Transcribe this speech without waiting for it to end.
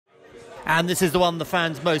And this is the one the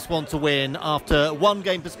fans most want to win. After one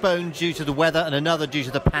game postponed due to the weather and another due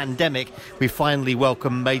to the pandemic, we finally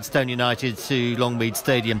welcome Maidstone United to Longmead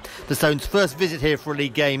Stadium. The Stones' first visit here for a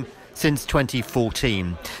league game since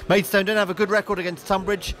 2014. Maidstone don't have a good record against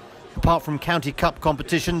Tonbridge. Apart from County Cup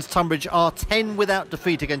competitions, Tonbridge are 10 without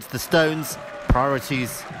defeat against the Stones.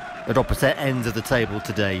 Priorities at opposite ends of the table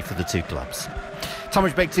today for the two clubs.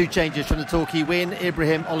 Tonbridge make two changes from the Torquay win.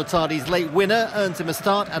 Ibrahim Olatadi's late winner earns him a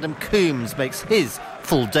start. Adam Coombs makes his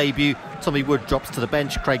full debut. Tommy Wood drops to the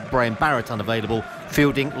bench. Craig Brian Barrett unavailable.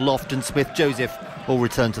 Fielding, Loft and Smith-Joseph all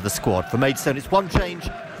return to the squad. For Maidstone, it's one change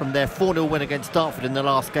from their 4-0 win against Dartford in the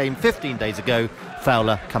last game 15 days ago.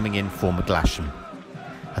 Fowler coming in for McGlashan.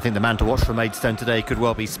 I think the man to watch for Maidstone today could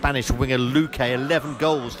well be Spanish winger Luque. 11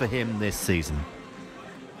 goals for him this season.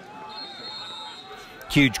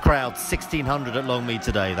 Huge crowd, 1,600 at Longmead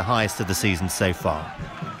today, the highest of the season so far.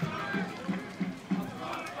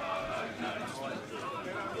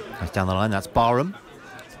 Goes down the line, that's Barham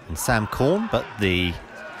and Sam Corn, but the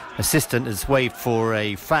assistant has waved for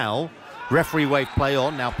a foul. Referee waved play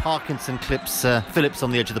on. Now Parkinson clips Phillips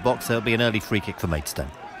on the edge of the box, so it'll be an early free kick for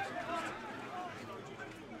Maidstone.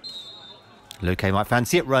 Luque might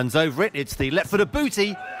fancy it, runs over it. It's the left-footed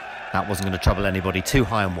booty. That wasn't going to trouble anybody, too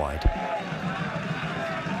high and wide.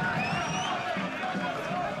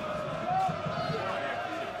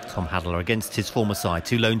 Tom Hadler against his former side.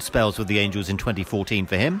 2 loan spells with the Angels in 2014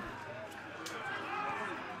 for him.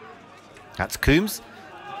 That's Coombs.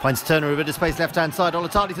 Finds Turner a bit of space left-hand side.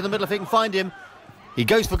 Olatadi to the middle if he can find him. He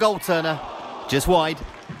goes for goal, Turner. Just wide.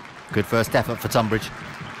 Good first effort for Tonbridge.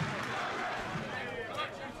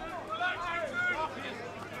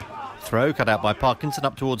 Throw cut out by Parkinson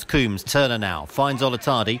up towards Coombs. Turner now finds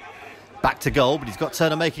Olatadi. Back to goal, but he's got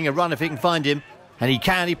Turner making a run if he can find him. And he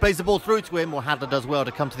can. He plays the ball through to him. Well, Hadler does well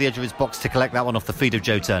to come to the edge of his box to collect that one off the feet of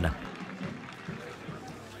Joe Turner.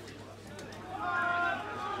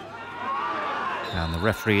 And the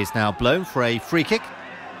referee is now blown for a free kick.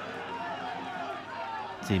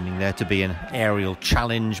 Seeming there to be an aerial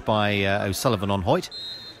challenge by O'Sullivan on Hoyt.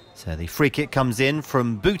 So the free kick comes in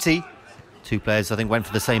from Booty. 2 players, I think, went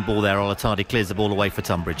for the same ball there. Olatadi clears the ball away for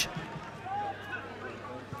Tonbridge.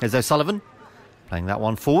 There's O'Sullivan playing that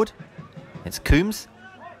one forward. It's Coombs.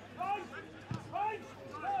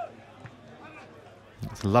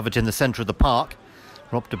 It's Lovett in the centre of the park.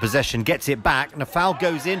 Robbed of possession, gets it back, and a foul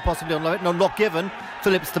goes in, possibly on Lovett. No, not given.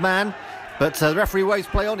 Phillips the man. But the referee waves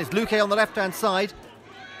play on. It's Luque on the left-hand side.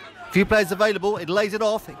 Few players available. It lays it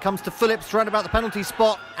off. It comes to Phillips round about the penalty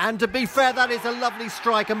spot. And to be fair, that is a lovely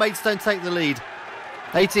strike, and Maidstone take the lead.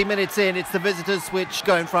 18 minutes in, it's the visitors which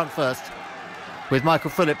go in front first, with Michael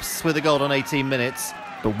Phillips with a goal on 18 minutes.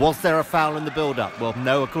 But was there a foul in the build-up? Well,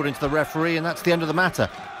 no, according to the referee, and that's the end of the matter.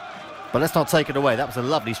 But let's not take it away. That was a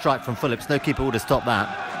lovely strike from Phillips. No keeper would have stopped that.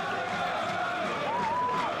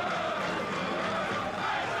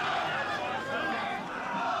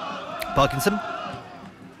 Parkinson.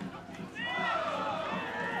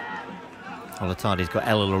 Olatadi's got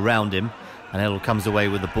Ellel around him, and Ellel comes away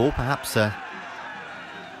with the ball. Perhaps a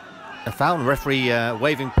foul, and referee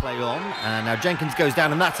waving play on. And now Jenkins goes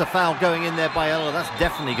down, and that's a foul going in there by Ellel. That's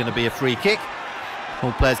definitely going to be a free kick.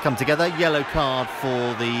 All players come together. Yellow card for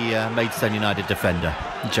the Maidstone United defender,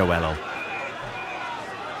 Joe Ellel.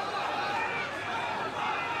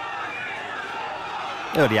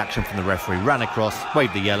 Early action from the referee. Ran across,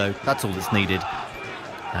 waved the yellow. That's all that's needed.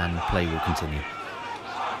 And play will continue.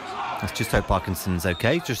 Let's just hope Parkinson's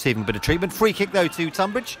okay. He's receiving a bit of treatment. Free kick, though, to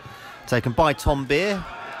Tonbridge. Taken by Tom Beer.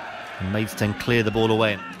 And Maidstone clear the ball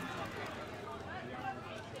away.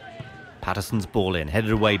 Patterson's ball in, headed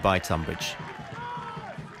away by Tonbridge.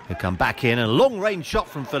 He'll come back in, and a long-range shot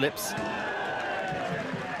from Phillips.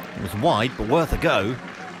 It was wide, but worth a go.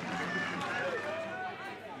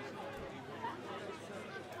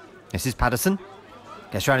 This is Patterson.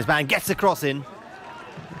 Gets around his man, gets the cross in.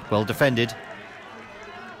 Well defended.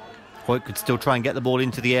 Hoyt could still try and get the ball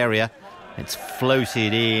into the area. It's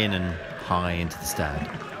floated in and high into the stand.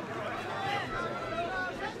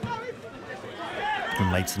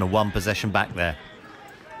 And Maidstone a 1 possession back there.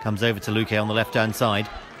 Comes over to Luque on the left-hand side.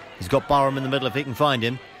 He's got Barham in the middle if he can find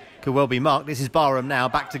him. Could well be marked. This is Barham now,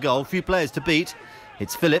 back to goal. Few players to beat.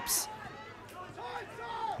 It's Phillips.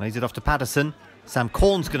 Lays it off to Patterson. Sam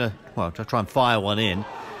Corn's going to, well, try and fire one in.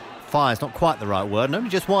 Fire's not quite the right word, and only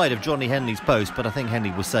just wide of Johnny Henley's post, but I think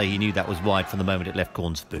Henley will say he knew that was wide from the moment it left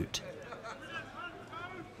Corn's boot.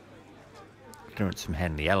 Clearance from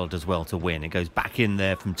Henley. Ellel does well to win. It goes back in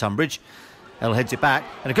there from Tonbridge. Ellel heads it back,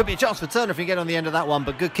 and it could be a chance for Turner if he can get on the end of that one,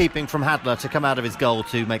 but good keeping from Hadler to come out of his goal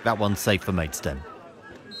to make that one safe for Maidstone.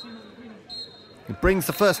 It brings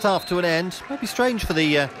the first half to an end. Might be strange for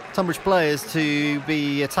the Tonbridge players to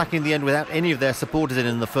be attacking the end without any of their supporters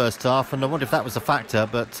in the first half, and I wonder if that was a factor,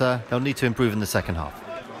 but they'll need to improve in the second half.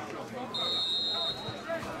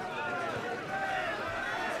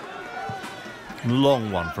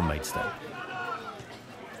 Long one from Maidstone.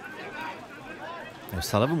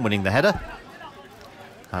 O'Sullivan winning the header.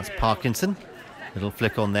 That's Parkinson. Little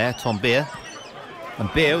flick on there, Tom Beer.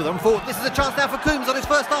 And Beer with on forward. This is a chance now for Coombs on his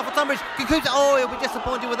first half for Tonbridge. Coombs, oh, he'll be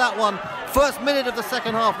disappointed with that one. First minute of the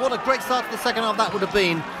second half. What a great start to the second half that would have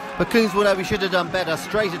been. But Coombs will know he should have done better.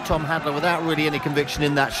 Straight at Tom Hadler without really any conviction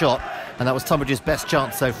in that shot. And that was Tonbridge's best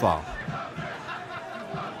chance so far.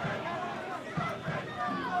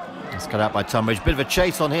 It's cut out by Tonbridge. Bit of a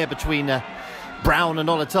chase on here between Brown and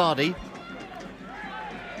Olatardi.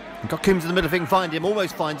 Got Coombs in the middle if he can find him.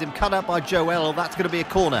 Almost finds him. Cut out by Joel. That's going to be a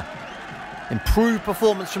corner. Improved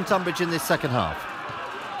performance from Tonbridge in this second half.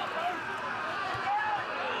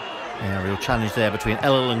 Aerial challenge there between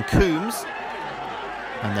Ellel and Coombs.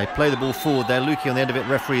 And they play the ball forward there. Lukey on the end of it.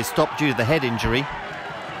 Referee is stopped due to the head injury.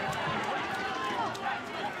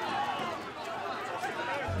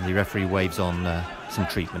 And the referee waves on some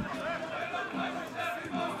treatment.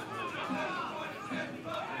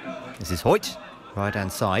 This is Hoyt, right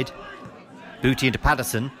hand side. Booty into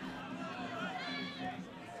Patterson.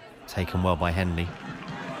 Taken well by Henley.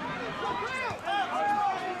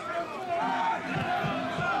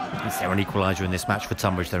 Is there an equaliser in this match for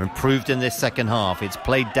Tonbridge? They're improved in this second half. It's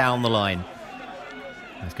played down the line.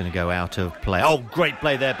 It's going to go out of play. Oh, great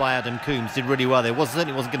play there by Adam Coombs. Did really well there.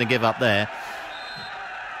 Certainly wasn't going to give up there.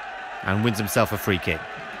 And wins himself a free kick.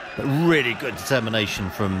 But really good determination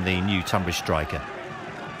from the new Tonbridge striker.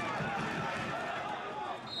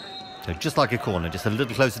 So just like a corner, just a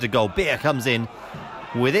little closer to goal. Beer comes in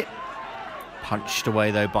with it. Punched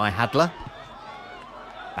away, though, by Hadler.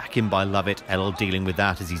 Back in by Lovett. Ellel dealing with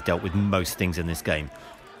that as he's dealt with most things in this game.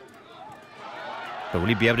 But will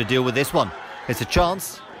he be able to deal with this one? It's a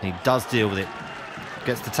chance. He does deal with it.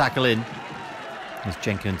 Gets the tackle in as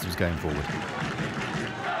Jenkins was going forward.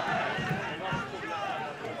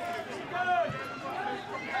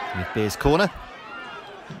 With Beer's corner.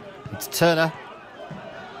 It's Turner.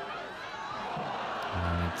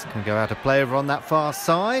 And it's going to go out of play over on that far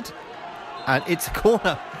side. And it's a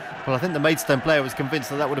corner. Well, I think the Maidstone player was convinced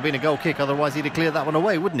that that would have been a goal kick, otherwise he'd have cleared that one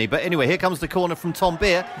away, wouldn't he? But anyway, here comes the corner from Tom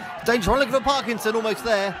Beer. Danger, looking for Parkinson, almost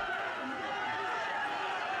there.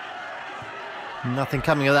 Nothing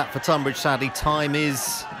coming of that for Tonbridge, sadly. Time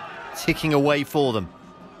is ticking away for them.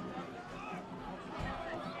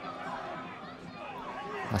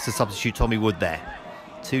 That's the substitute Tommy Wood there.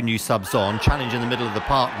 Two new subs on. Challenge in the middle of the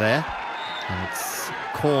park there. And it's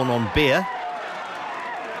Corn on Beer.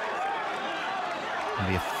 It'll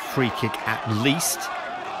be a free kick at least.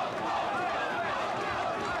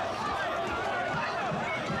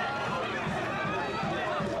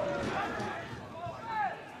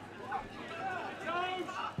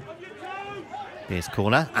 Beer's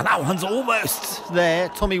corner. And that one's almost there.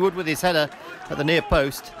 Tommy Wood with his header at the near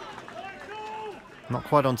post. Not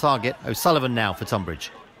quite on target. O'Sullivan now for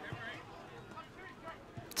Tonbridge.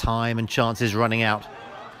 Time and chances running out.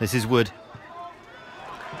 This is Wood.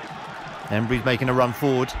 Embry's making a run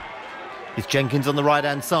forward. It's Jenkins on the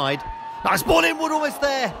right-hand side. Nice ball in, Wood almost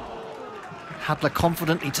there. Hadler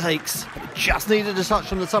confidently takes. But it just needed a touch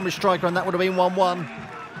from the Tonbridge striker and that would have been 1-1.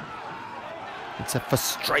 It's a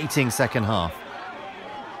frustrating second half.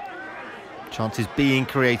 Chances being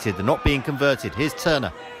created. They're not being converted. Here's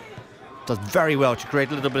Turner. Does very well to create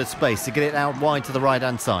a little bit of space to get it out wide to the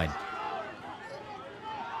right-hand side.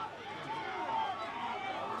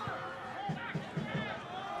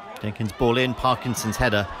 Jenkins ball in, Parkinson's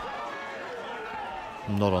header.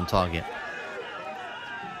 Not on target.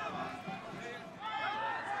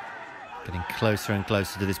 Getting closer and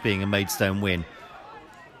closer to this being a Maidstone win.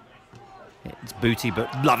 It's Booty,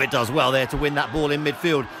 but Lovett does well there to win that ball in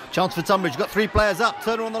midfield. Chance for Tonbridge, got three players up.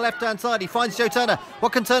 Turner on the left-hand side, he finds Joe Turner.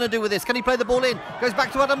 What can Turner do with this? Can he play the ball in? Goes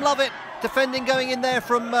back to Adam Lovett. Defending going in there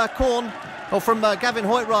from Gavin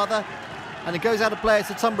Hoyt rather. And it goes out of play,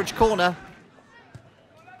 it's a Tonbridge corner.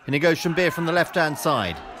 And it goes from Beer from the left-hand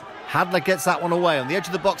side. Hadler gets that one away. On the edge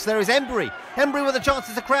of the box there is Embry. Embry with a chance,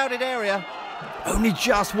 it's a crowded area. Only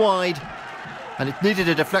just wide. And it needed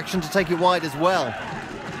a deflection to take it wide as well.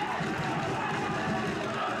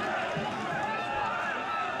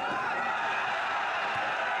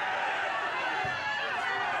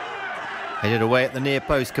 Headed away at the near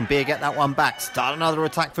post. Can Beer get that one back? Start another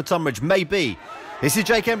attack for Tonbridge. Maybe. This is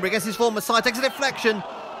Jake Embry against his former side. Takes a deflection.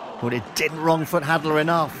 But it didn't wrong foot Hadler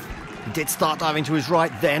enough. He did start diving to his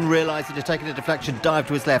right, then realised it had taken a deflection, dived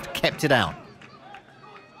to his left, kept it out.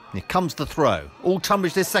 Here comes the throw. All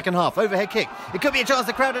Tonbridge this second half. Overhead kick. It could be a chance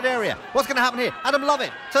to crowded area. What's going to happen here? Adam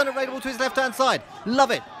Lovett. Turn available to his left-hand side.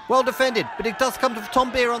 Lovett. Well defended. But it does come to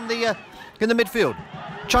Tom Beer on the in the midfield.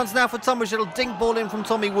 Chance now for Tonbridge. Little dink ball in from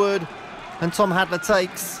Tommy Wood. And Tom Hadler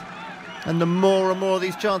takes. And the more and more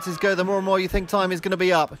these chances go, the more and more you think time is going to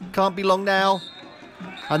be up. Can't be long now.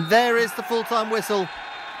 And there is the full-time whistle.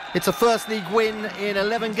 It's a First League win in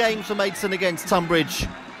 11 games for Maidstone against Tonbridge.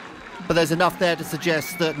 But there's enough there to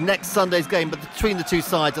suggest that next Sunday's game between the two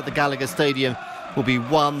sides at the Gallagher Stadium will be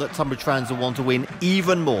one that Tonbridge fans will want to win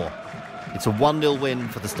even more. It's a 1-0 win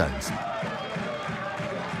for the Stones.